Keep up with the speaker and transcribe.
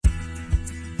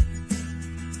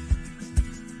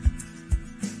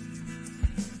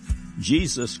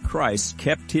Jesus Christ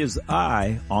kept his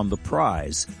eye on the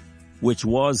prize, which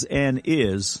was and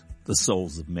is the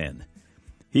souls of men.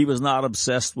 He was not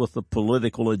obsessed with the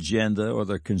political agenda or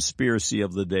the conspiracy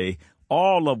of the day,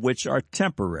 all of which are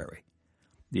temporary.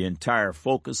 The entire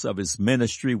focus of his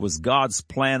ministry was God's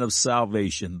plan of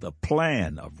salvation, the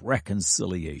plan of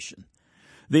reconciliation.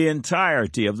 The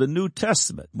entirety of the New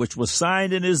Testament, which was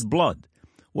signed in his blood,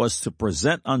 was to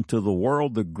present unto the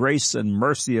world the grace and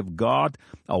mercy of God,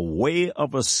 a way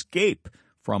of escape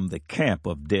from the camp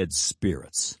of dead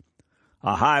spirits.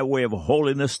 A highway of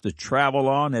holiness to travel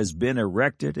on has been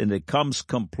erected, and it comes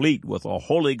complete with a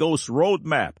Holy Ghost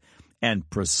roadmap and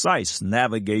precise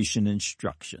navigation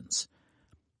instructions.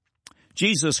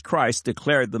 Jesus Christ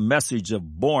declared the message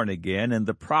of born again in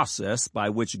the process by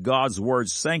which God's Word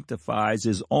sanctifies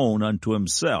his own unto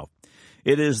himself.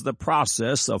 It is the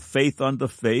process of faith unto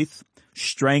faith,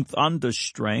 strength unto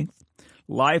strength,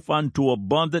 life unto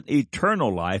abundant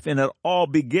eternal life, and it all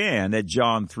began at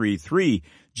John 3:3.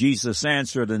 Jesus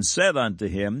answered and said unto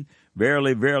him,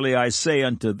 Verily, verily, I say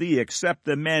unto thee, except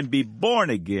a man be born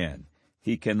again,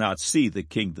 he cannot see the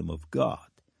kingdom of God.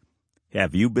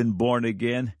 Have you been born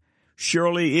again?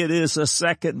 Surely it is a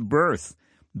second birth,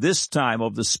 this time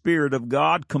of the Spirit of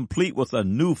God, complete with a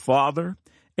new Father,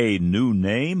 a new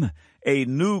name, a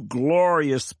new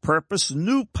glorious purpose,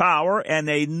 new power, and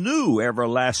a new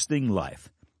everlasting life.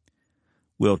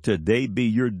 Will today be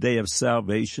your day of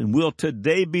salvation? Will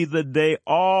today be the day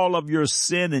all of your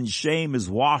sin and shame is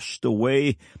washed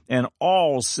away and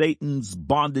all Satan's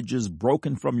bondages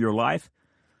broken from your life?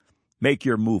 Make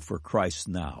your move for Christ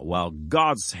now while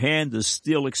God's hand is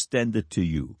still extended to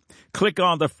you. Click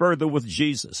on the Further with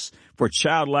Jesus for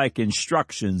childlike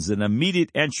instructions and immediate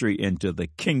entry into the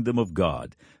kingdom of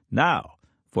God. Now,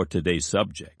 for today's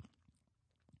subject.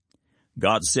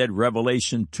 God said,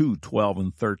 Revelation 2:12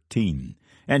 and 13,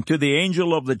 And to the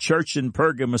angel of the church in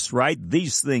Pergamos write,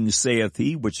 These things saith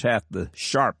he which hath the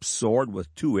sharp sword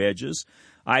with two edges.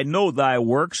 I know thy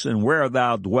works, and where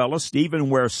thou dwellest, even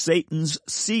where Satan's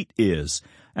seat is.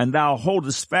 And thou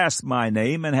holdest fast my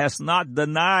name, and hast not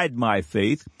denied my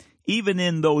faith, even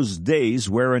in those days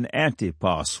wherein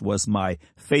Antipas was my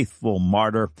faithful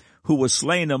martyr, who was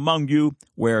slain among you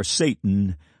where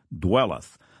Satan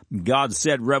dwelleth. God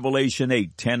said, Revelation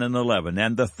 8:10 and 11,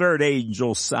 And the third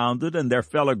angel sounded, and there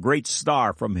fell a great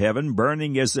star from heaven,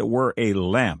 burning as it were a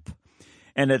lamp.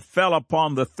 And it fell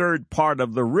upon the third part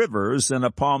of the rivers and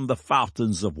upon the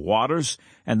fountains of waters.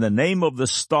 And the name of the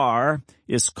star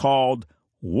is called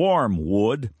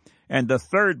Wormwood. And the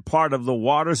third part of the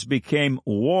waters became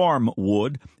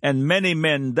wormwood, and many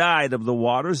men died of the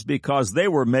waters because they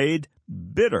were made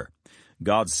bitter.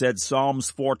 God said,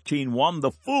 Psalms 14:1,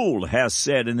 The fool has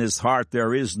said in his heart,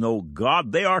 There is no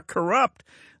God. They are corrupt.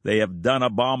 They have done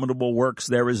abominable works.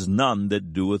 There is none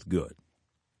that doeth good.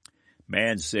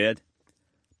 Man said,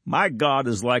 My God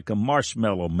is like a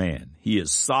marshmallow man. He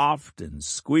is soft and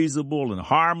squeezable and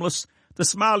harmless, the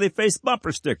smiley-face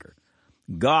bumper sticker.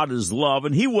 God is love,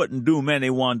 and he wouldn't doom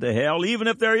anyone to hell, even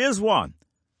if there is one.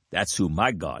 That's who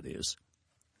my God is.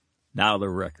 Now the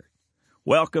record.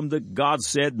 Welcome to God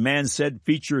Said, Man Said,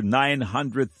 feature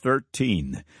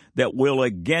 913, that will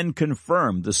again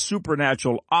confirm the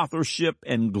supernatural authorship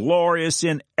and glorious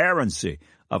inerrancy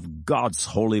of God's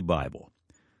Holy Bible.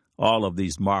 All of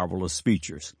these marvelous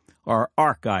features are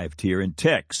archived here in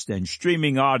text and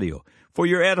streaming audio for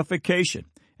your edification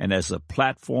and as a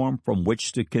platform from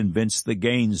which to convince the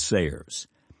gainsayers.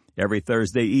 Every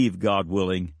Thursday Eve, God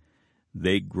willing,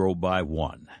 they grow by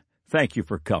one. Thank you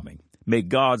for coming. May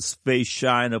God's face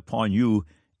shine upon you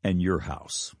and your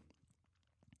house.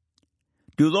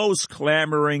 Do those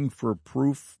clamoring for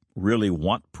proof really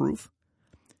want proof?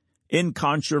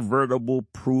 Incontrovertible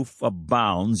proof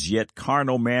abounds, yet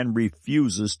carnal man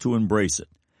refuses to embrace it.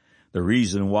 The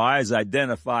reason why is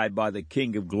identified by the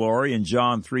King of Glory in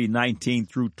John 3:19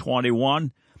 through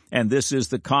 21, and this is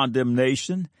the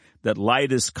condemnation, that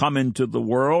light is come into the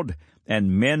world,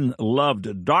 and men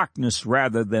loved darkness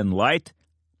rather than light,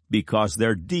 because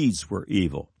their deeds were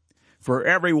evil. For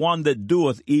every one that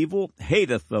doeth evil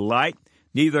hateth the light,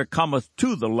 neither cometh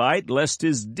to the light, lest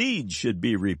his deeds should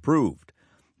be reproved.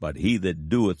 But he that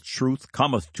doeth truth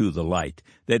cometh to the light,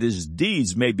 that his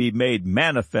deeds may be made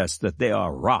manifest that they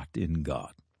are wrought in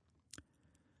God.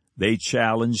 They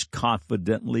challenge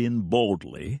confidently and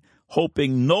boldly,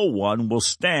 hoping no one will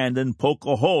stand and poke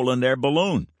a hole in their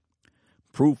balloon.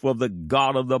 Proof of the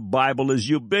God of the Bible is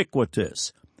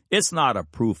ubiquitous. It's not a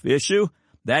proof issue.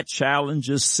 That challenge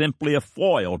is simply a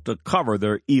foil to cover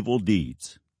their evil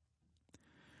deeds.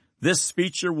 This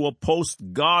feature will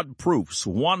post God proofs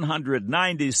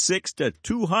 196 to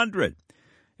 200,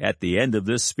 At the end of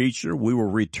this feature, we will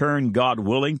return, God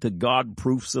willing, to God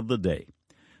proofs of the day.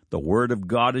 The Word of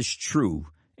God is true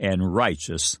and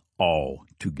righteous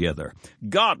altogether.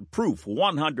 God proof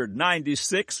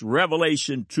 196,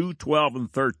 Revelation 2:12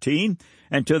 and 13.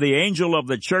 And to the angel of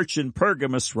the church in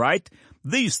Pergamos write,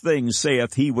 These things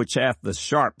saith he which hath the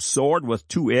sharp sword with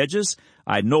two edges.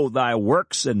 I know thy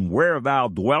works, and where thou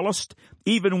dwellest,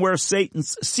 even where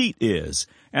Satan's seat is.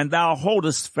 And thou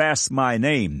holdest fast my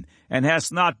name, and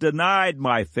hast not denied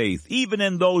my faith, even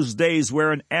in those days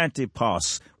wherein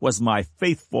Antipas was my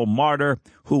faithful martyr,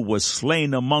 who was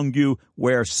slain among you,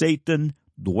 where Satan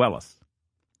dwelleth.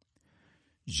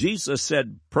 Jesus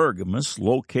said Pergamos,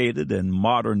 located in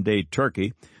modern-day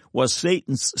Turkey, was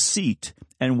Satan's seat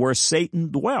and where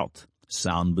Satan dwelt.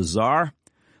 Sound bizarre?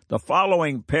 The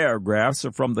following paragraphs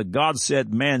are from the God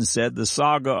Said, Man Said, the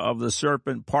Saga of the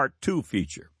Serpent, Part 2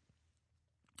 feature.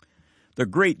 The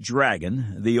great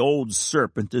dragon, the old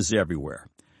serpent, is everywhere.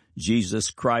 Jesus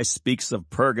Christ speaks of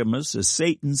Pergamos as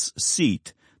Satan's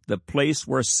seat, the place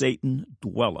where Satan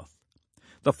dwelleth.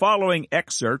 The following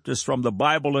excerpt is from the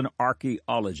Bible and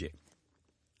Archaeology.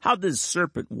 How did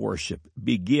serpent worship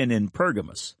begin in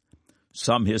Pergamos?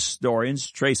 Some historians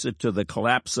trace it to the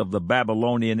collapse of the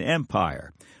Babylonian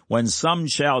Empire, when some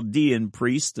Chaldean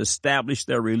priests established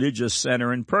their religious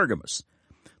center in Pergamos.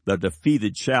 The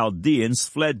defeated Chaldeans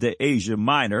fled to Asia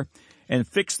Minor and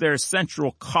fixed their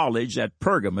central college at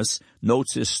Pergamos,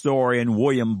 notes historian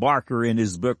William Barker in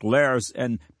his book Lares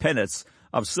and Penates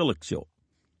of Cilicio.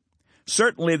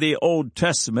 Certainly the Old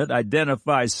Testament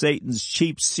identifies Satan's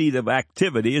chief seat of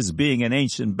activity as being in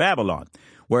ancient Babylon,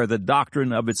 where the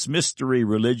doctrine of its mystery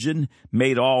religion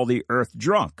made all the earth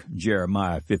drunk,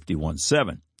 Jeremiah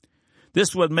 51:7.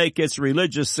 This would make its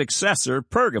religious successor,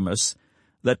 Pergamos,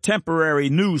 the temporary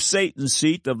new Satan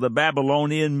seat of the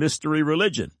Babylonian mystery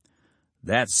religion.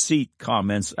 That seat,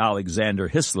 comments Alexander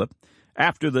Hislop,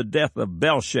 after the death of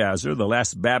Belshazzar, the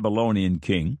last Babylonian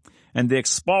king, and the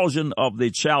expulsion of the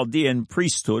Chaldean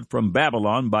priesthood from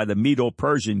Babylon by the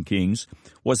Medo-Persian kings,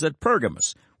 was at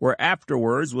Pergamos, where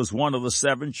afterwards was one of the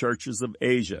 7 churches of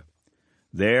Asia.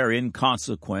 There, in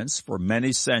consequence, for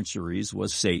many centuries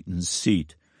was Satan's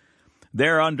seat.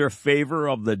 There, under favor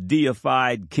of the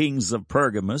deified kings of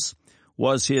Pergamos,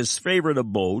 was his favorite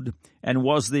abode, and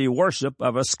was the worship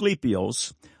of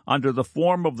Asclepios under the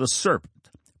form of the serpent.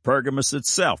 Pergamos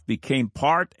itself became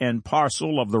part and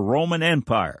parcel of the Roman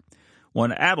Empire,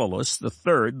 when Attalus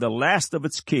III, the last of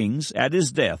its kings, at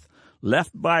his death,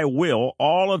 left by will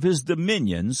all of his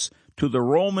dominions to the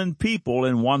Roman people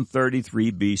in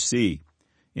 133 B.C.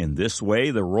 In this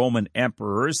way, the Roman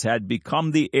emperors had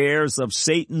become the heirs of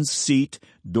Satan's seat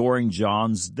during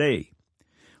John's day.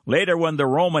 Later, when the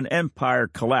Roman Empire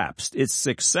collapsed, its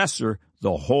successor,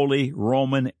 the Holy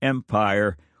Roman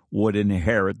Empire, would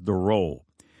inherit the role.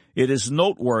 It is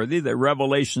noteworthy that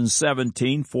Revelation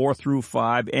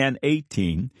 17:4-5 and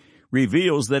 18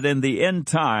 reveals that in the end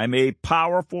time a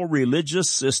powerful religious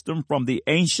system from the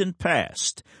ancient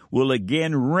past will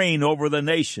again reign over the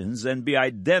nations and be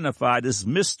identified as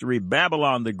Mystery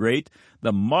Babylon the Great,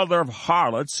 the mother of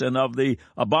harlots and of the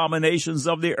abominations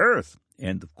of the earth.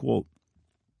 End of quote.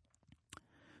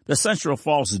 The central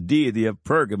false deity of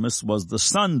Pergamos was the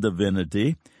sun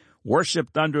divinity,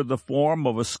 worshipped under the form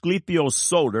of Asclepios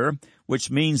Soter, which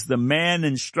means the man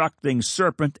instructing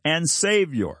serpent and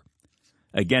savior.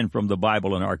 Again from the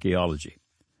Bible and Archaeology.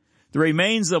 The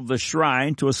remains of the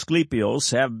shrine to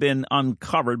Asclepios have been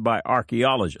uncovered by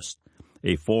archaeologists.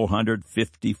 A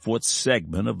 450-foot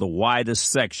segment of the widest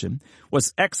section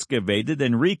was excavated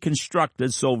and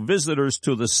reconstructed so visitors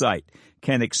to the site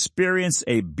can experience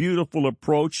a beautiful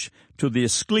approach to the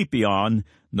Asclepion,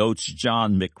 notes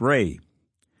John McRae.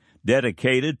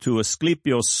 Dedicated to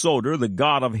Asclepios Soter, the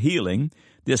god of healing,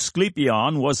 the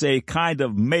Asclepion was a kind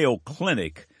of Mayo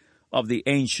Clinic of the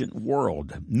ancient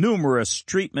world. Numerous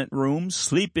treatment rooms,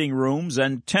 sleeping rooms,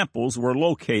 and temples were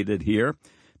located here.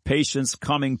 Patients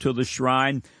coming to the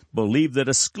shrine believed that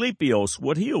Asclepios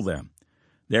would heal them.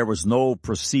 There was no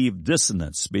perceived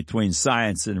dissonance between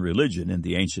science and religion in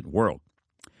the ancient world.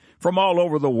 From all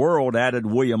over the world, added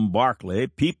William Barclay,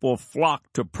 people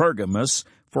flocked to Pergamos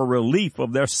for relief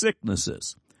of their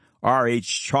sicknesses.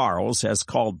 R.H. Charles has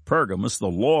called Pergamos the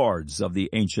lords of the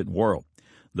ancient world.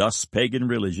 Thus, pagan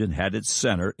religion had its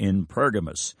center in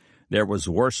Pergamos. There was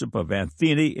worship of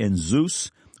Athene and Zeus,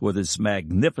 with its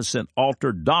magnificent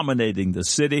altar dominating the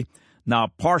city, now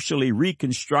partially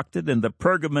reconstructed in the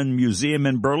Pergamon Museum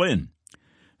in Berlin.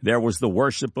 There was the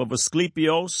worship of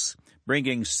Asclepios,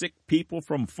 bringing sick people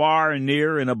from far and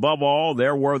near, and above all,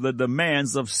 there were the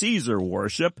demands of Caesar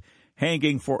worship,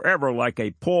 hanging forever like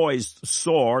a poised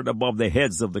sword above the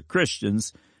heads of the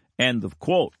Christians." End of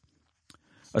quote.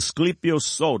 Asclepius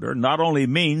Soter not only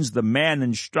means the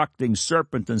man-instructing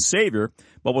serpent and savior,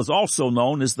 but was also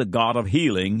known as the God of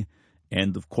healing.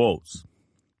 End of quotes.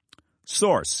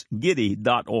 Source,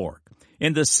 Giddy.org.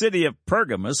 In the city of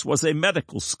Pergamus was a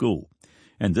medical school,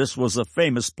 and this was a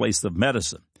famous place of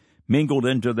medicine. Mingled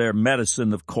into their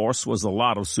medicine, of course, was a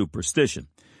lot of superstition,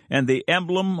 and the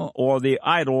emblem or the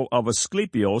idol of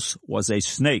Asclepius was a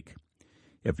snake.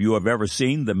 If you have ever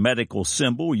seen the medical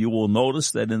symbol, you will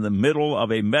notice that in the middle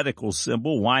of a medical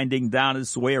symbol, winding down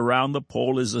its way around the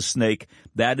pole, is a snake.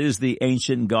 That is the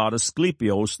ancient god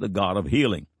Asclepius, the god of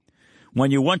healing.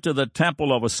 When you went to the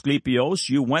temple of Asclepius,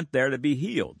 you went there to be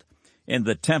healed. In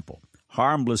the temple,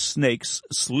 harmless snakes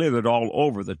slithered all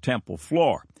over the temple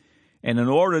floor. And in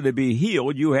order to be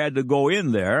healed, you had to go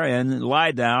in there and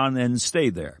lie down and stay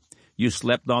there. You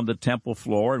slept on the temple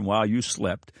floor, and while you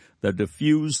slept, the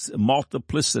diffused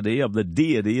multiplicity of the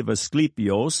deity of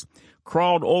Asclepius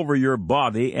crawled over your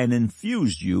body and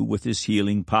infused you with his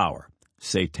healing power.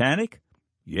 Satanic?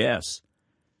 Yes.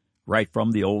 Right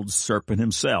from the old serpent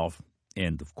himself.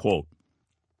 End of quote.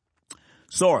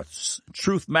 Source,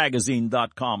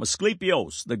 truthmagazine.com.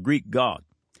 Asclepius, the Greek god.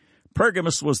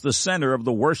 Pergamus was the center of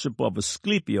the worship of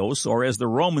Asclepius, or as the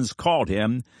Romans called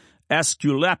him,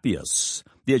 Aesculapius.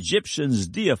 The Egyptians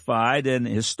deified an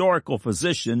historical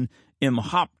physician,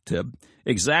 Imhotep,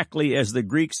 exactly as the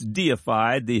Greeks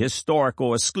deified the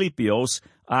historical Asclepius,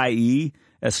 i.e.,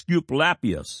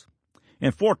 Aesculapius.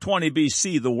 In 420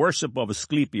 B.C., the worship of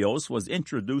Asclepius was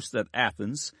introduced at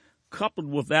Athens, coupled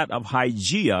with that of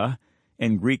Hygeia,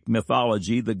 in Greek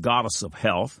mythology, the goddess of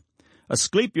health.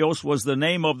 Asclepius was the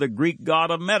name of the Greek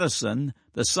god of medicine,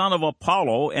 the son of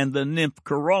Apollo and the nymph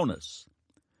Coronis.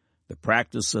 The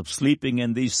practice of sleeping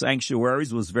in these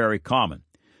sanctuaries was very common.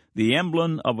 The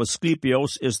emblem of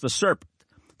Asclepius is the serpent.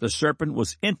 The serpent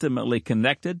was intimately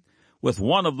connected with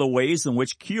one of the ways in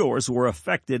which cures were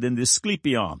effected in the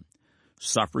Asclepion.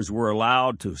 Sufferers were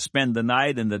allowed to spend the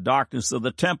night in the darkness of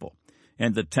the temple.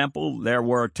 In the temple, there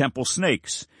were temple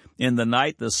snakes. In the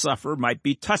night, the sufferer might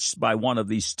be touched by one of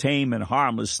these tame and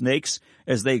harmless snakes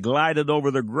as they glided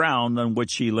over the ground on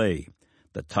which he lay.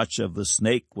 The touch of the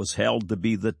snake was held to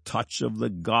be the touch of the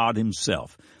god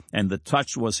himself, and the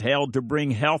touch was held to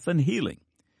bring health and healing.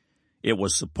 It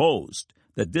was supposed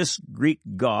that this Greek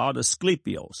god,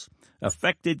 Asclepius,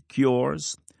 effected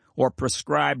cures or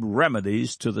prescribed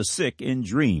remedies to the sick in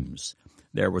dreams.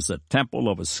 There was a temple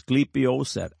of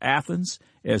Asclepius at Athens,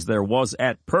 as there was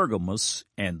at Pergamus.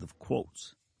 End of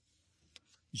quotes.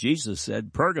 Jesus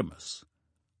said Pergamus,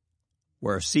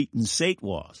 where Satan's seat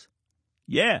was.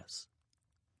 Yes.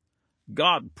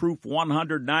 God, proof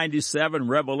 197,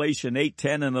 Revelation 8,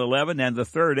 10, and 11, and the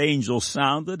third angel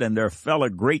sounded, and there fell a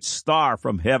great star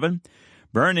from heaven,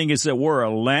 burning as it were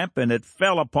a lamp, and it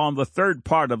fell upon the third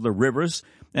part of the rivers,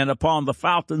 and upon the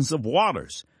fountains of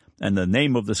waters. And the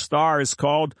name of the star is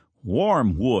called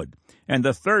Wormwood. And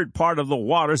the third part of the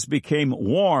waters became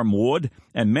wormwood,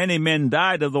 and many men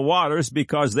died of the waters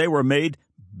because they were made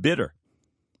bitter.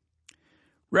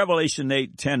 Revelation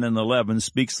 8, 10, and 11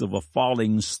 speaks of a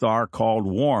falling star called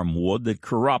wormwood that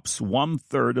corrupts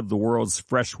 1/3 of the world's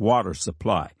fresh water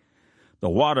supply. The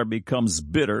water becomes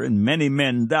bitter, and many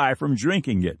men die from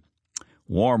drinking it.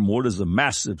 Wormwood is a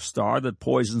massive star that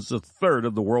poisons 1/3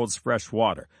 of the world's fresh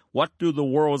water. What do the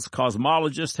world's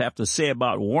cosmologists have to say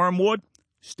about wormwood?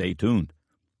 Stay tuned.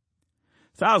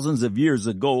 Thousands of years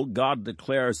ago, God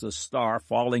declares a star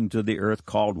falling to the earth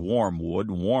called wormwood.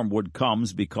 Wormwood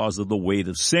comes because of the weight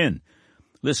of sin.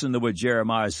 Listen to what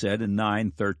Jeremiah said in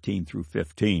 9:13 through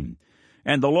 15.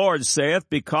 And the Lord saith,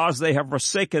 because they have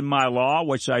forsaken my law,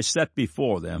 which I set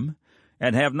before them,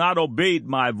 and have not obeyed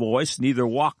my voice, neither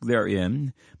walked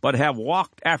therein, but have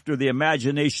walked after the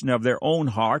imagination of their own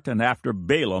heart, and after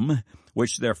Balaam,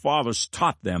 which their fathers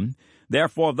taught them.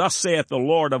 Therefore thus saith the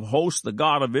Lord of hosts, the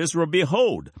God of Israel,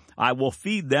 behold, I will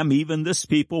feed them, even this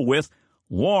people, with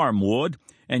wormwood,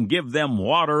 and give them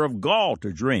water of gall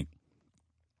to drink.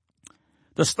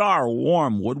 The star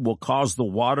wormwood will cause the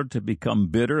water to become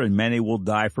bitter, and many will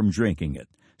die from drinking it.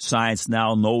 Science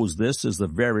now knows this is a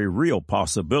very real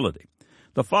possibility.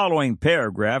 The following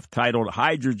paragraph, titled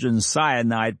Hydrogen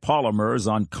Cyanide Polymers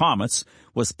on Comets,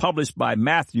 was published by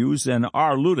Matthews and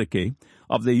R. Luedecke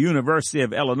of the University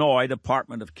of Illinois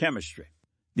Department of Chemistry.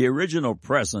 The original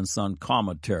presence on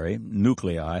cometary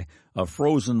nuclei of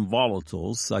frozen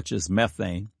volatiles such as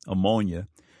methane, ammonia,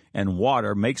 and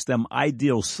water makes them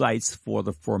ideal sites for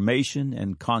the formation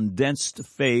and condensed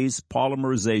phase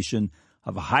polymerization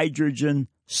of hydrogen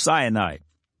cyanide.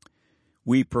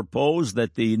 We propose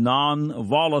that the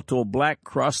non-volatile black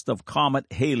crust of Comet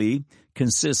Halley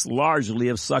consists largely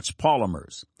of such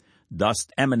polymers.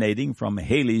 Dust emanating from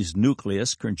Halley's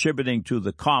nucleus, contributing to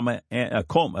the comet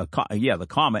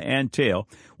and tail,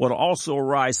 would also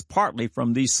arise partly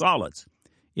from these solids.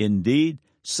 Indeed,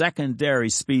 secondary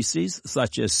species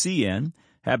such as CN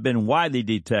have been widely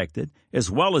detected, as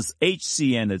well as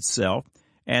HCN itself,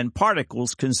 and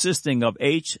particles consisting of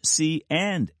H, C,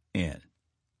 and N.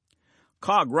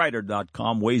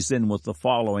 CogWriter.com weighs in with the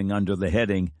following under the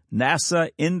heading, NASA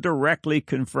indirectly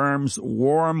confirms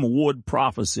wormwood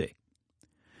prophecy.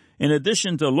 In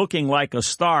addition to looking like a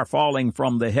star falling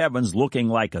from the heavens looking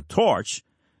like a torch,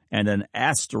 and an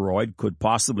asteroid could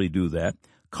possibly do that,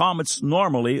 comets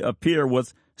normally appear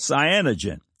with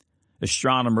cyanogen.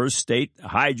 Astronomers state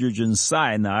hydrogen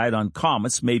cyanide on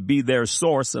comets may be their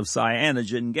source of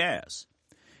cyanogen gas.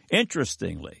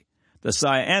 Interestingly, the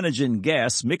cyanogen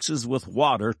gas mixes with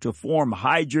water to form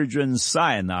hydrogen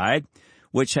cyanide,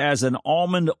 which has an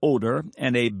almond odor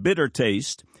and a bitter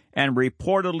taste, and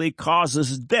reportedly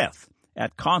causes death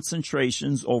at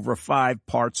concentrations over 5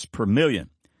 parts per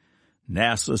million.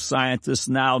 NASA scientists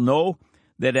now know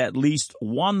that at least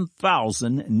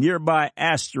 1,000 nearby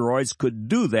asteroids could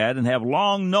do that and have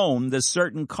long known that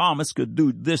certain comets could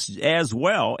do this as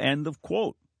well, end of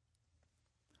quote.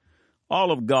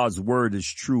 All of God's word is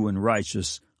true and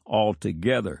righteous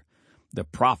altogether. The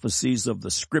prophecies of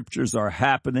the Scriptures are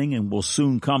happening and will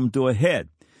soon come to a head.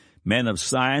 Men of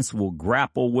science will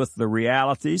grapple with the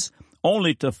realities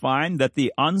only to find that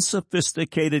the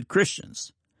unsophisticated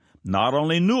Christians not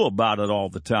only knew about it all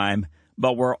the time,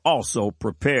 but were also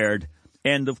prepared,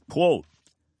 end of quote.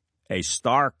 A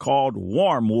star called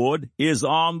wormwood is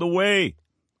on the way.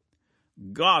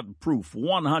 God proof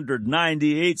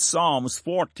 198, Psalms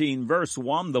 14, verse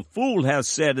 1, the fool has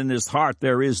said in his heart,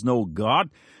 there is no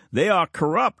God. They are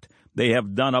corrupt. They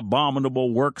have done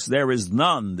abominable works. There is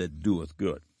none that doeth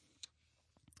good.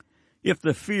 If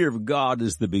the fear of God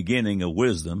is the beginning of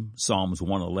wisdom, Psalms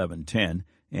 111:10,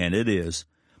 and it is,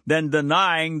 then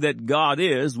denying that God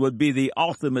is would be the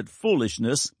ultimate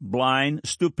foolishness, blind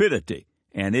stupidity,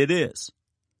 and it is.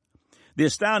 The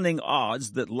astounding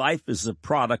odds that life is a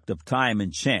product of time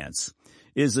and chance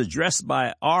is addressed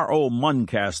by R.O.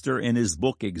 Muncaster in his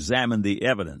book Examine the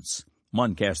Evidence.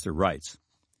 Muncaster writes,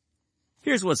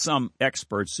 here's what some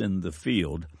experts in the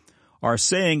field are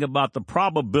saying about the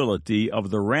probability of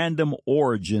the random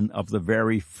origin of the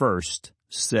very first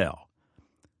cell.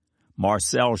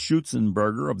 Marcel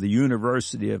Schutzenberger of the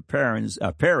University of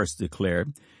Paris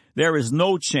declared, there is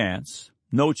no chance,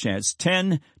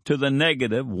 10 to the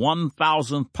negative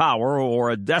 1,000th power or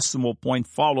a decimal point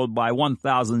followed by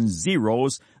 1,000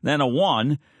 zeros, then a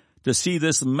 1, to see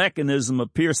this mechanism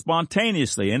appear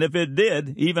spontaneously, and if it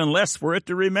did, even less for it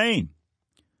to remain.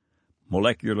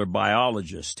 Molecular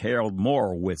biologist Harold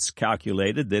Morowitz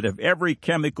calculated that if every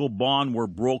chemical bond were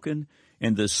broken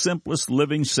in the simplest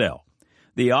living cell,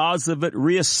 the odds of it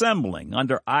reassembling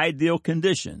under ideal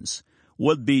conditions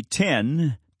would be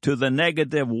 10 to the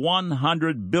negative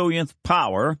 100 billionth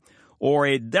power, or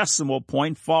a decimal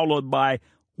point followed by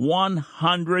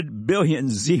 100 billion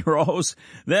zeros,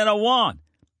 then a 1,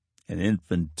 an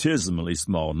infinitesimally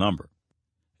small number.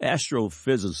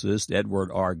 Astrophysicist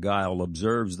Edward R. Geil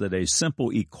observes that a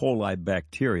simple E. coli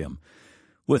bacterium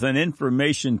with an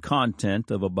information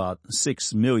content of about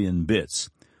 6 million bits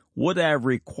would have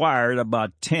required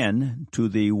about 10 to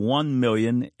the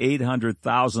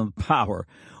 1,800,000th power,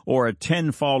 or a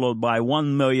 10 followed by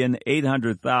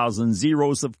 1,800,000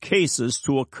 zeros of cases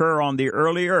to occur on the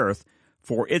early Earth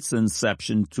for its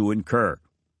inception to occur.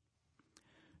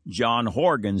 John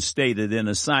Horgan stated in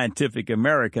a Scientific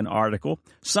American article,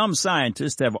 some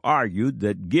scientists have argued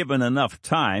that given enough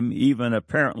time, even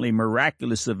apparently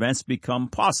miraculous events become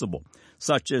possible,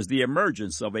 such as the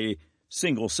emergence of a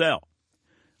single cell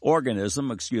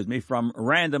organism, from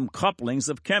random couplings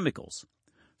of chemicals.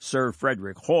 Sir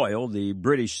Frederick Hoyle, the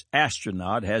British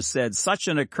astronaut, has said such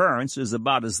an occurrence is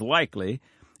about as likely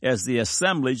as the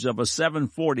assemblage of a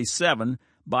 747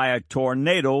 by a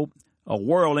tornado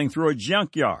whirling through a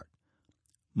junkyard.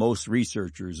 Most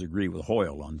researchers agree with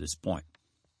Hoyle on this point.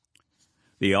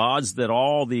 The odds that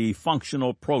all the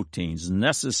functional proteins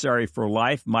necessary for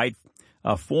life might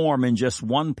form in just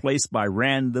one place by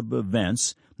random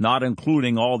events, not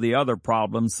including all the other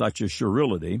problems such as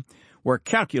sterility, were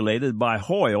calculated by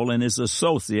Hoyle and his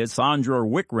associate Sandra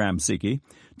Wickramasinghe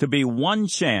to be 1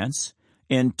 chance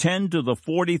in 10 to the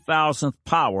 40,000th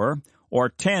power, or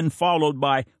 10 followed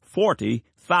by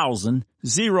 40,000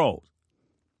 zeros.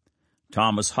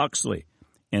 Thomas Huxley,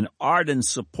 an ardent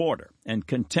supporter and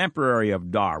contemporary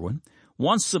of Darwin,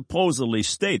 once supposedly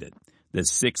stated that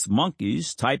 6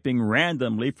 monkeys typing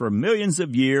randomly for millions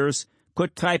of years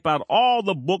could type out all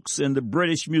the books in the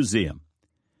British Museum.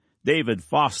 David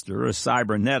Foster, a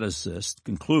cyberneticist,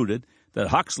 concluded that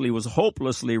Huxley was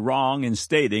hopelessly wrong in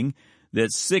stating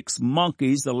that 6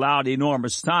 monkeys allowed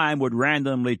enormous time would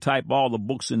randomly type all the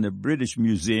books in the British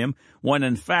Museum, when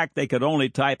in fact they could only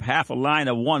type half a line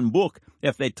of one book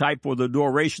if they typed for the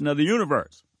duration of the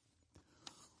universe.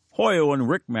 Hoyo and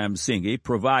Wickramasinghe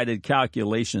provided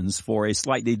calculations for a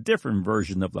slightly different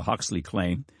version of the Huxley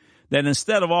claim, that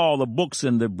instead of all the books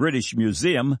in the British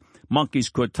Museum, monkeys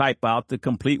could type out the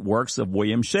complete works of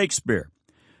William Shakespeare.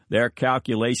 Their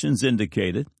calculations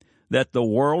indicated that the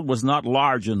world was not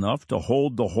large enough to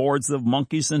hold the hordes of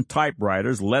monkeys and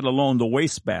typewriters, let alone the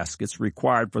wastebaskets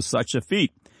required for such a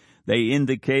feat. They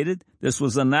indicated this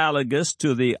was analogous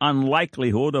to the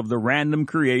unlikelihood of the random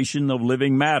creation of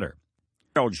living matter.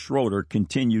 Harold Schroeder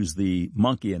continues the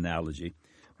monkey analogy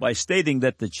by stating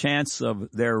that the chance of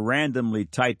their randomly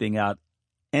typing out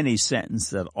any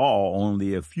sentence at all,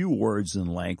 only a few words in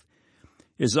length,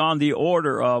 is on the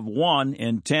order of 1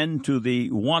 in 10 to the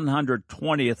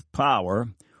 120th power,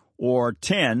 or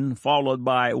 10 followed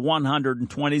by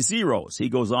 120 zeros. He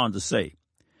goes on to say,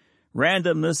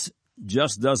 randomness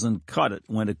just doesn't cut it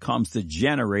when it comes to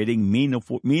generating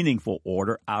meaningful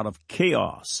order out of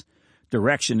chaos.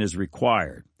 Direction is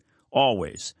required.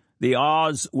 Always. The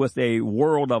odds with a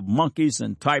world of monkeys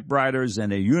and typewriters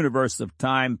and a universe of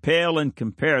time pale in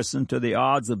comparison to the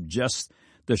odds of just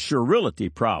the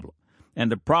surreality problem,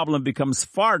 and the problem becomes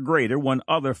far greater when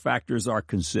other factors are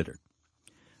considered.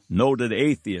 Noted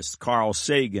atheists Carl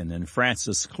Sagan and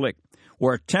Francis Crick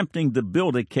were attempting to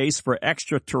build a case for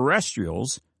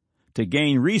extraterrestrials to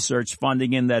gain research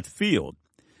funding in that field.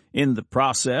 In the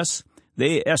process,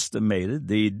 they estimated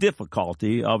the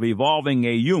difficulty of evolving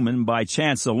a human by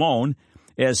chance alone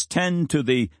as 10 to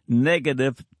the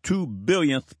negative 2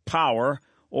 billionth power,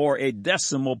 or a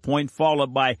decimal point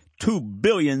followed by 2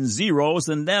 billion zeros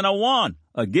and then a 1.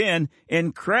 Again,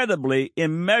 incredibly,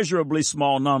 immeasurably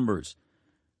small numbers.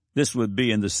 This would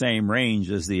be in the same range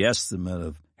as the estimate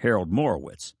of Harold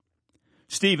Morowitz.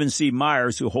 Stephen C.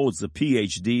 Myers, who holds a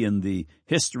Ph.D. in the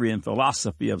history and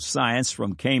philosophy of science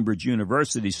from Cambridge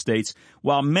University, states,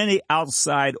 while many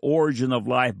outside origin of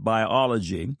life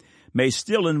biology may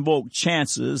still invoke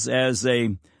chances as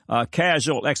a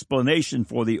casual explanation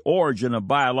for the origin of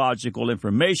biological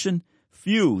information,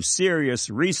 few serious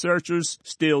researchers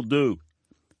still do.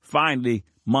 Finally,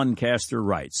 Muncaster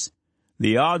writes,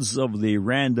 the odds of the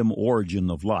random origin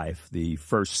of life, the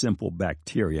first simple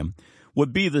bacterium,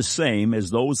 would be the same as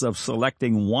those of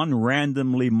selecting one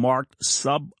randomly marked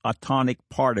subatomic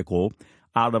particle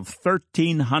out of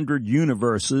 1,300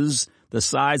 universes the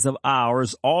size of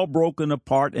ours, all broken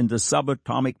apart into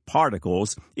subatomic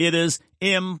particles. It is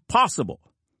impossible.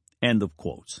 End of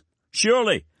quotes.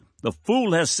 Surely, the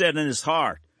fool has said in his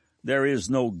heart, there is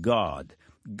no God.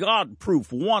 God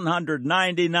proof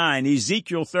 199,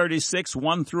 Ezekiel 36,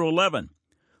 1 through 11.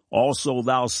 Also,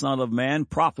 thou son of man,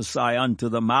 prophesy unto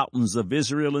the mountains of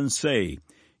Israel, and say,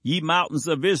 Ye mountains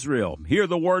of Israel, hear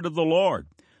the word of the Lord.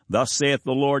 Thus saith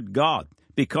the Lord God,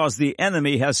 because the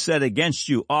enemy has said against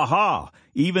you, Aha!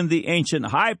 Even the ancient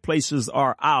high places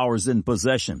are ours in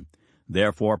possession.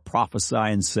 Therefore prophesy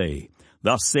and say,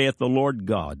 Thus saith the Lord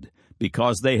God,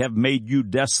 because they have made you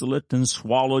desolate and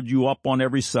swallowed you up on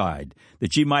every side,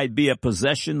 that ye might be a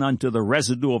possession unto the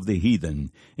residue of the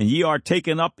heathen. And ye are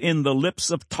taken up in the lips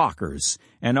of talkers,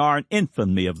 and are an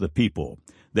infamy of the people.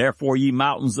 Therefore, ye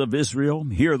mountains of Israel,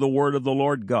 hear the word of the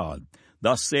Lord God.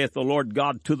 Thus saith the Lord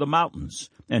God to the mountains,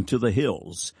 and to the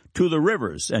hills, to the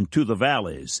rivers, and to the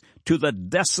valleys, to the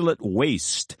desolate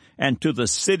waste, and to the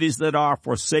cities that are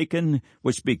forsaken,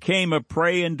 which became a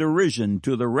prey and derision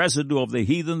to the residue of the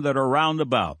heathen that are round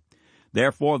about.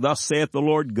 Therefore thus saith the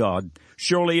Lord God,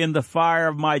 Surely in the fire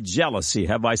of my jealousy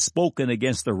have I spoken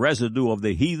against the residue of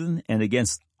the heathen, and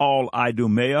against all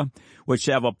Idumea, which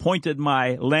have appointed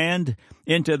my land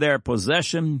into their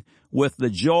possession, with the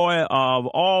joy of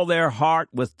all their heart,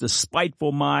 with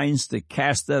despiteful minds, to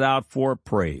cast it out for a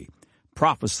prey.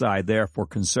 Prophesy therefore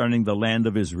concerning the land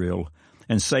of Israel,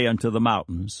 and say unto the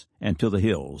mountains, and to the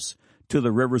hills, to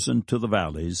the rivers, and to the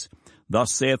valleys,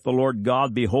 Thus saith the Lord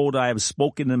God, Behold, I have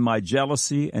spoken in my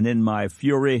jealousy and in my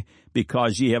fury,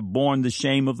 because ye have borne the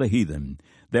shame of the heathen.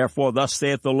 Therefore thus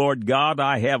saith the Lord God,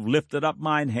 I have lifted up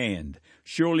mine hand.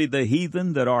 Surely the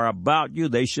heathen that are about you,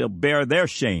 they shall bear their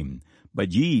shame.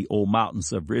 But ye, O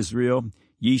mountains of Israel,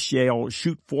 ye shall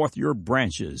shoot forth your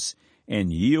branches,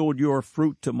 and yield your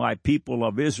fruit to my people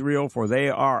of Israel, for they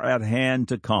are at hand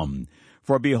to come.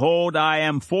 For behold, I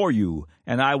am for you,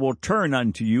 and I will turn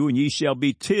unto you, and ye shall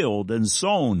be tilled and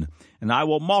sown. And I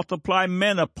will multiply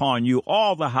men upon you,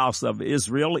 all the house of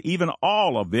Israel, even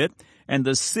all of it, and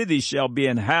the city shall be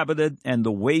inhabited, and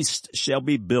the waste shall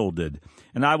be builded.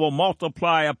 And I will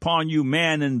multiply upon you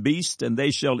man and beast, and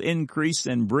they shall increase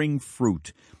and bring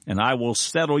fruit. And I will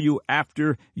settle you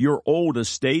after your old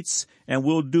estates, and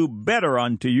will do better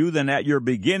unto you than at your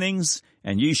beginnings,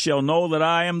 and ye shall know that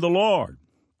I am the Lord.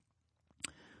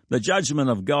 The judgment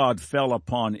of God fell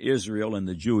upon Israel and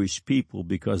the Jewish people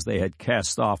because they had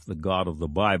cast off the God of the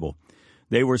Bible.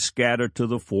 They were scattered to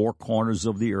the four corners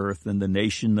of the earth, and the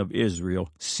nation of Israel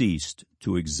ceased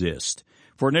to exist.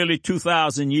 For nearly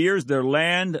 2,000 years, their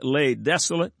land lay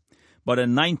desolate, but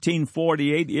in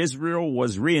 1948, Israel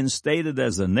was reinstated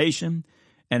as a nation,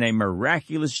 and a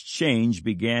miraculous change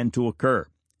began to occur.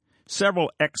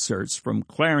 Several excerpts from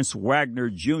Clarence Wagner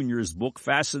Jr.'s book,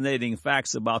 Fascinating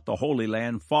Facts About the Holy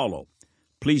Land, follow.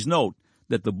 Please note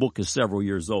that the book is several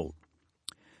years old.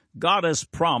 God has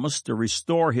promised to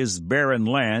restore his barren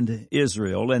land,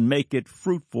 Israel, and make it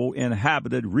fruitful,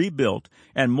 inhabited, rebuilt,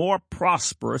 and more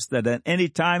prosperous than at any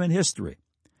time in history.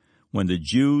 When the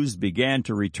Jews began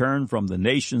to return from the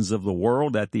nations of the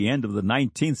world at the end of the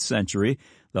 19th century,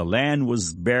 the land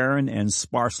was barren and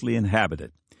sparsely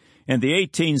inhabited. In the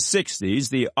 1860s,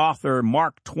 the author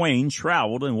Mark Twain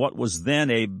traveled in what was then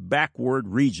a backward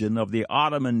region of the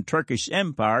Ottoman Turkish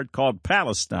Empire called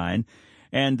Palestine,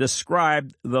 and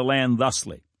described the land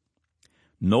thusly: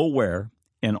 nowhere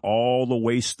in all the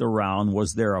waste around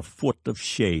was there a foot of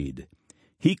shade.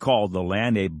 He called the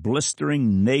land a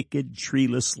blistering, naked,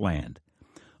 treeless land.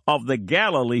 Of the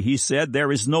Galilee, he said,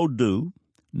 there is no dew,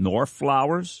 nor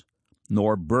flowers,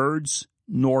 nor birds,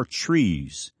 nor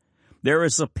trees. There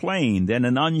is a plain and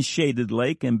an unshaded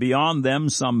lake, and beyond them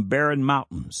some barren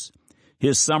mountains.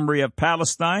 His summary of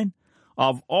Palestine: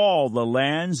 of all the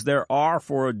lands there are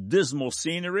for a dismal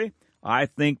scenery, I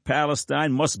think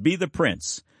Palestine must be the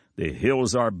prince. The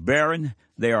hills are barren,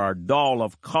 they are dull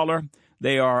of color,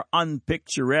 they are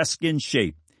unpicturesque in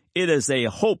shape. It is a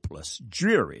hopeless,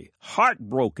 dreary,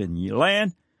 heartbroken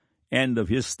land. End of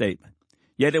his statement.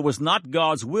 Yet it was not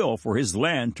God's will for his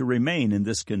land to remain in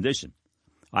this condition.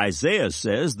 Isaiah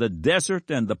says, the desert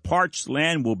and the parched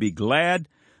land will be glad,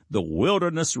 the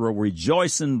wilderness will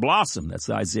rejoice and blossom. That's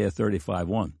Isaiah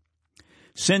 35:1.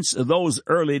 Since those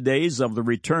early days of the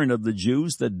return of the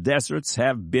Jews, the deserts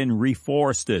have been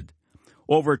reforested.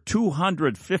 Over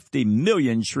 250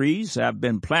 million trees have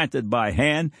been planted by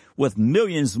hand, with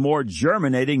millions more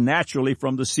germinating naturally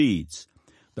from the seeds.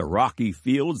 The rocky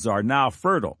fields are now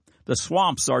fertile. The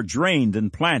swamps are drained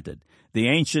and planted. The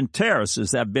ancient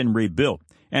terraces have been rebuilt,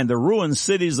 and the ruined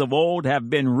cities of old have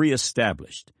been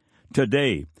reestablished.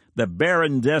 Today, the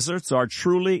barren deserts are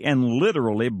truly and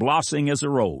literally blossoming as a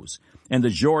rose. In the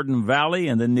Jordan Valley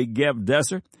and the Negev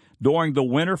Desert, during the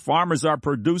winter, farmers are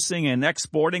producing and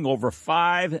exporting over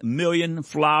 5 million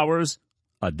flowers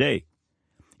a day.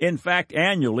 In fact,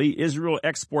 annually, Israel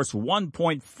exports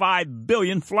 1.5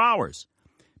 billion flowers.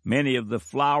 Many of the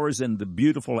flowers in the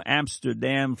beautiful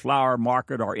Amsterdam flower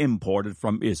market are imported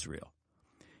from Israel.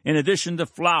 In addition to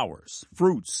flowers,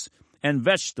 fruits, and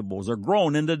vegetables are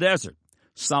grown in the desert.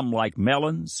 Some, like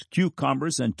melons,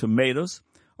 cucumbers, and tomatoes,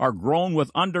 are grown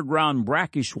with underground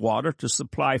brackish water to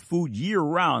supply food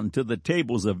year-round to the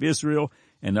tables of Israel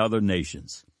and other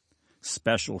nations.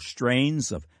 Special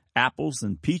strains of apples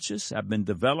and peaches have been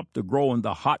developed to grow in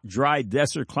the hot, dry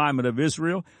desert climate of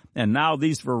Israel, and now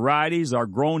these varieties are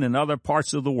grown in other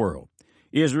parts of the world.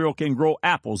 Israel can grow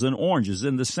apples and oranges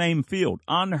in the same field,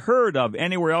 unheard of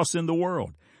anywhere else in the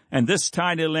world. And this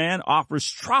tiny land offers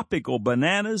tropical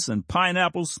bananas and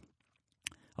pineapples,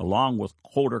 along with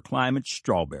colder climate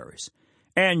strawberries.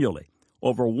 Annually,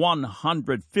 over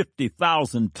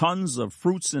 150,000 tons of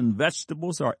fruits and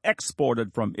vegetables are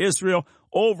exported from Israel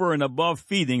over and above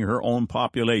feeding her own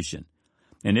population.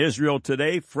 In Israel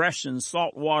today, fresh and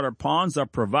saltwater ponds are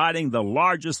providing the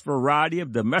largest variety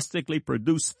of domestically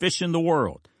produced fish in the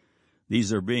world.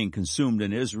 These are being consumed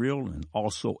in Israel and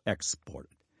also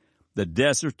exported. The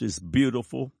desert is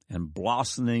beautiful and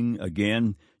blossoming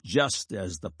again, just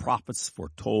as the prophets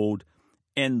foretold.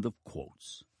 End of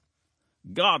quotes.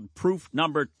 God proof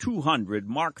number 200,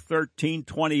 Mark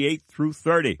 13:28 through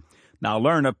 30. Now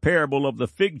learn a parable of the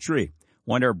fig tree.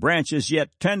 When her branch is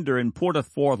yet tender and putteth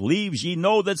forth leaves, ye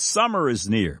know that summer is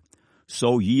near.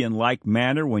 So ye in like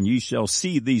manner, when ye shall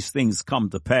see these things come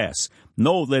to pass,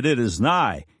 know that it is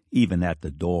nigh, even at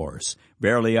the doors.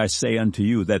 Verily I say unto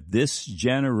you, that this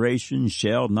generation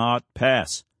shall not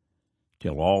pass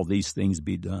till all these things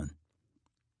be done.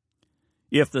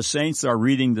 If the saints are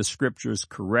reading the Scriptures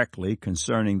correctly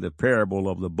concerning the parable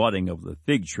of the budding of the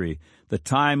fig tree, the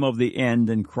time of the end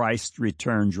and Christ's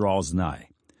return draws nigh.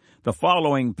 The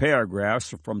following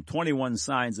paragraphs are from 21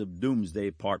 Signs of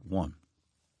Doomsday, Part 1.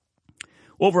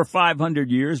 Over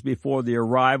 500 years before the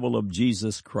arrival of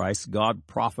Jesus Christ, God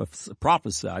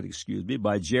prophesied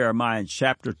by Jeremiah in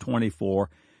chapter 24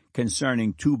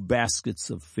 concerning 2 baskets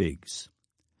of figs.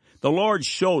 The Lord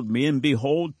showed me, and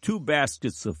behold, 2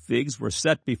 baskets of figs were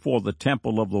set before the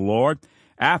temple of the Lord,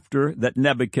 after that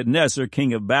Nebuchadnezzar,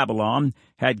 king of Babylon,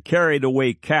 had carried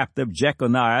away captive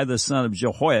Jeconiah, the son of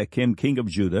Jehoiakim, king of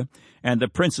Judah, and the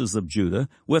princes of Judah,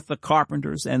 with the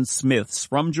carpenters and smiths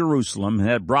from Jerusalem, and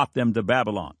had brought them to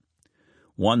Babylon.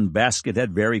 1 basket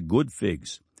had very good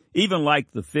figs, even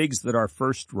like the figs that are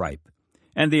first ripe,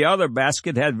 and the other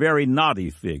basket had very knotty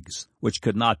figs, which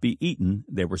could not be eaten,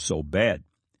 they were so bad.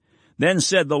 Then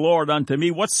said the Lord unto me,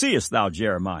 What seest thou,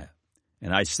 Jeremiah?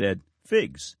 And I said,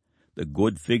 Figs. The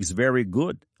good figs very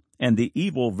good, and the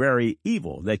evil very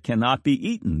evil, that cannot be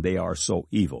eaten, they are so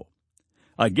evil.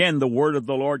 Again the word of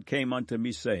the Lord came unto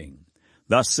me, saying,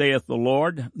 Thus saith the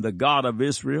Lord, the God of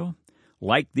Israel,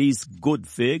 like these good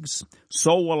figs,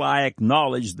 so will I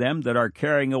acknowledge them that are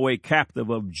carrying away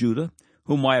captive of Judah,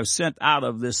 whom I have sent out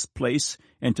of this place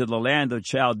into the land of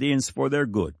Chaldeans for their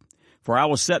good. For I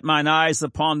will set mine eyes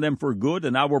upon them for good,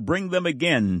 and I will bring them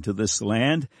again to this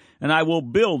land, and I will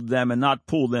build them and not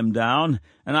pull them down,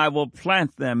 and I will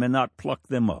plant them and not pluck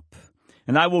them up.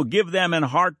 And I will give them an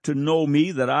heart to know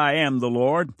me, that I am the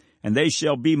Lord, and they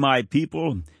shall be my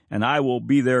people, and I will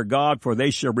be their God, for they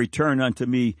shall return unto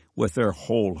me with their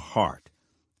whole heart.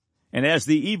 And as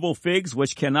the evil figs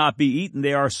which cannot be eaten,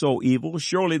 they are so evil.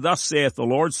 Surely thus saith the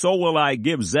Lord, so will I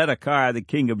give Zedekiah the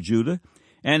king of Judah,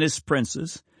 and his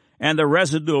princes, and the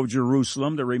residue of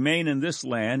Jerusalem to remain in this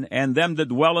land, and them that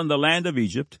dwell in the land of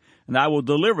Egypt, and I will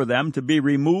deliver them to be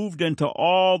removed into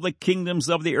all the kingdoms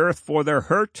of the earth for their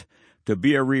hurt, to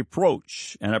be a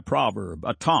reproach and a proverb,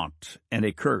 a taunt and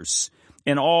a curse,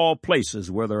 in all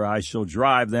places whither I shall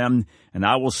drive them, and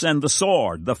I will send the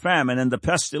sword, the famine, and the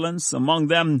pestilence among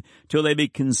them, till they be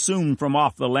consumed from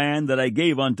off the land that I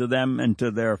gave unto them and to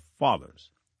their fathers.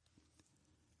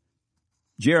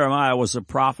 Jeremiah was a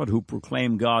prophet who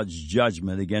proclaimed God's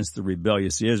judgment against the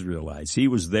rebellious Israelites. He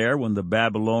was there when the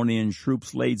Babylonian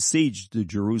troops laid siege to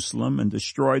Jerusalem and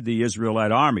destroyed the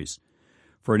Israelite armies.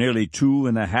 For nearly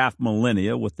 2.5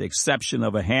 millennia, with the exception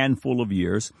of a handful of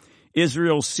years,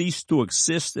 Israel ceased to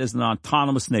exist as an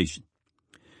autonomous nation.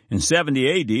 In 70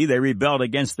 A.D., they rebelled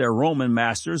against their Roman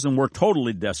masters and were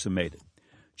totally decimated.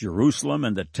 Jerusalem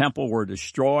and the temple were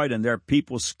destroyed, and their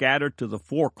people scattered to the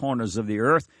 4 corners of the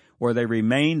earth, where they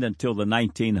remained until the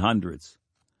 1900s.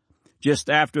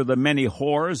 Just after the many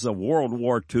horrors of World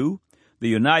War II, the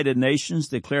United Nations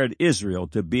declared Israel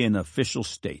to be an official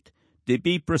state. To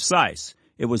be precise,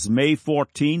 it was May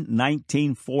 14,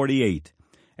 1948.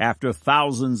 After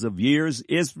thousands of years,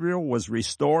 Israel was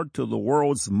restored to the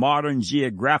world's modern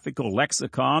geographical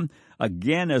lexicon,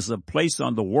 again as a place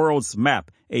on the world's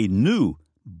map, a new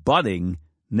budding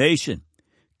nation.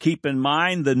 Keep in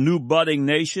mind the new budding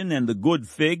nation and the good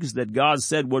figs that God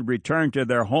said would return to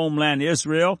their homeland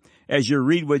Israel, as you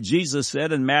read what Jesus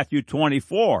said in Matthew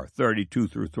 24, 32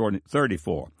 through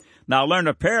 34. Now learn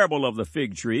a parable of the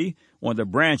fig tree. When the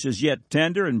branch is yet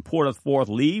tender and putteth forth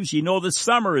leaves, ye know that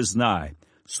summer is nigh.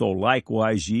 So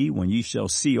likewise ye, when ye shall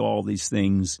see all these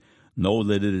things, know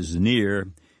that it is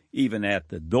near, even at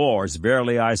the doors.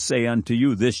 Verily I say unto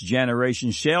you, this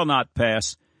generation shall not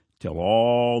pass till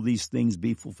all these things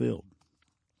be fulfilled.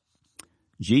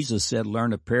 Jesus said,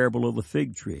 learn a parable of the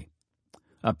fig tree.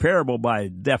 A parable, by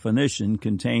definition,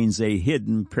 contains a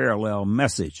hidden parallel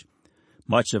message.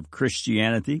 Much of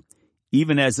Christianity,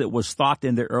 even as it was thought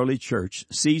in the early church,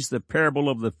 sees the parable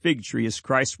of the fig tree as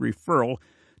Christ's referral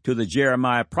to the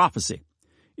Jeremiah prophecy.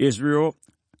 Israel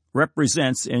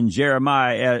represented in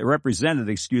Jeremiah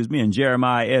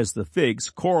as the figs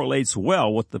correlates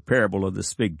well with the parable of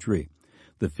this fig tree.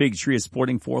 The fig tree is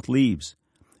putting forth leaves,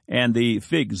 and the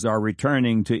figs are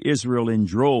returning to Israel in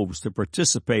droves to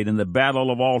participate in the battle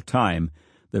of all time,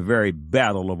 the very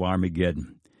battle of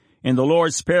Armageddon. In the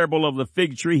Lord's parable of the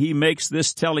fig tree, he makes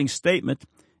this telling statement,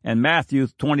 and Matthew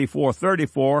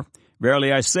 24:34,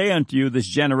 verily I say unto you, this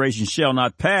generation shall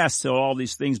not pass till all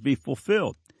these things be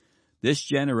fulfilled. This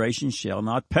generation shall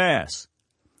not pass.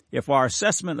 If our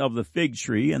assessment of the fig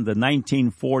tree and the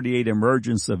 1948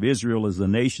 emergence of Israel as a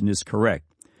nation is correct,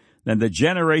 then the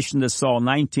generation that saw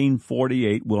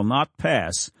 1948 will not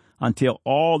pass until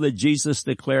all that Jesus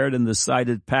declared in the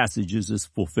cited passages is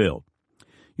fulfilled.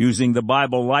 Using the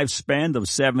Bible lifespan of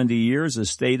 70 years as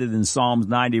stated in Psalms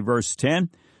 90 verse 10,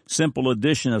 simple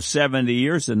addition of 70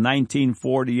 years in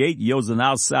 1948 yields an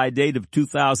outside date of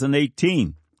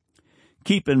 2018.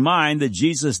 Keep in mind that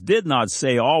Jesus did not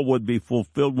say all would be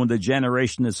fulfilled when the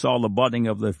generation that saw the budding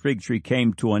of the fig tree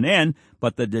came to an end,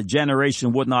 but that the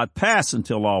generation would not pass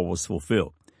until all was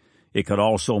fulfilled. It could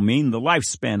also mean the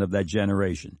lifespan of that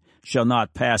generation shall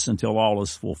not pass until all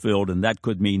is fulfilled, and that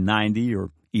could mean 90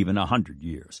 or even 100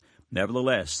 years.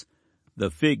 Nevertheless, the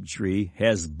fig tree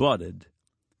has budded.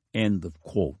 End of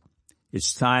quote.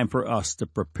 It's time for us to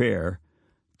prepare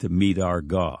to meet our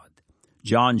God.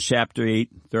 John chapter 8,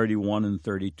 31 and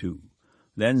 32.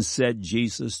 Then said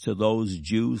Jesus to those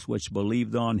Jews which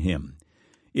believed on him,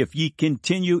 If ye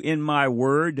continue in my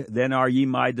word, then are ye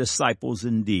my disciples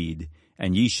indeed,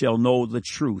 and ye shall know the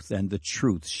truth, and the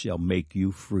truth shall make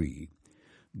you free.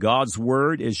 God's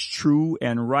word is true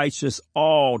and righteous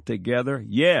altogether,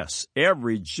 yes,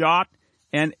 every jot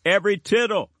and every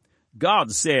tittle.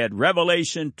 God said,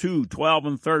 Revelation 2, 12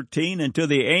 and 13, and to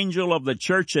the angel of the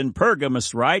church in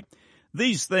Pergamos write,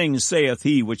 These things saith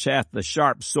he which hath the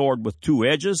sharp sword with two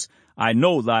edges. I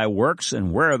know thy works,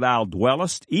 and where thou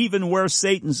dwellest, even where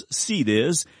Satan's seat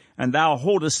is, and thou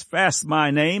holdest fast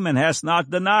my name, and hast not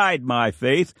denied my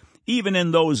faith, even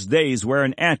in those days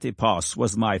wherein Antipas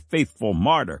was my faithful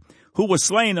martyr, who was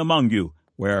slain among you,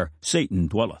 where Satan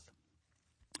dwelleth.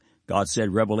 God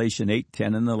said, Revelation 8,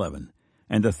 10 and 11,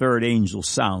 And the third angel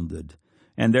sounded,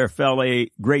 and there fell a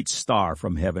great star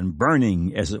from heaven,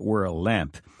 burning as it were a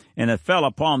lamp, and it fell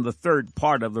upon the third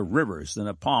part of the rivers and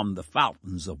upon the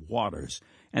fountains of waters.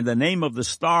 And the name of the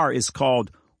star is called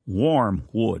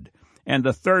Wormwood. And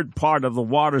the third part of the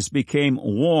waters became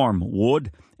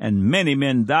wormwood, and many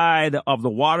men died of the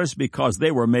waters because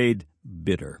they were made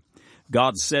bitter.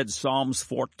 God said, Psalms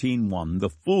 14:1, The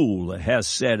fool has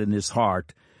said in his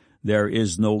heart, There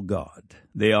is no God.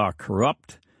 They are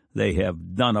corrupt. They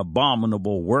have done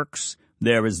abominable works.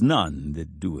 There is none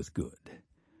that doeth good.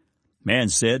 Man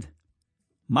said,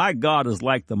 My God is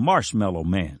like the marshmallow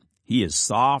man. He is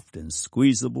soft and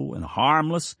squeezable and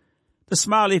harmless, the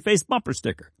smiley-faced bumper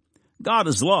sticker. God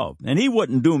is love, and he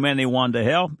wouldn't doom anyone to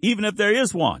hell, even if there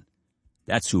is one.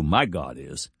 That's who my God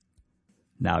is.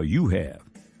 Now you have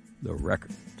the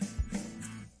record.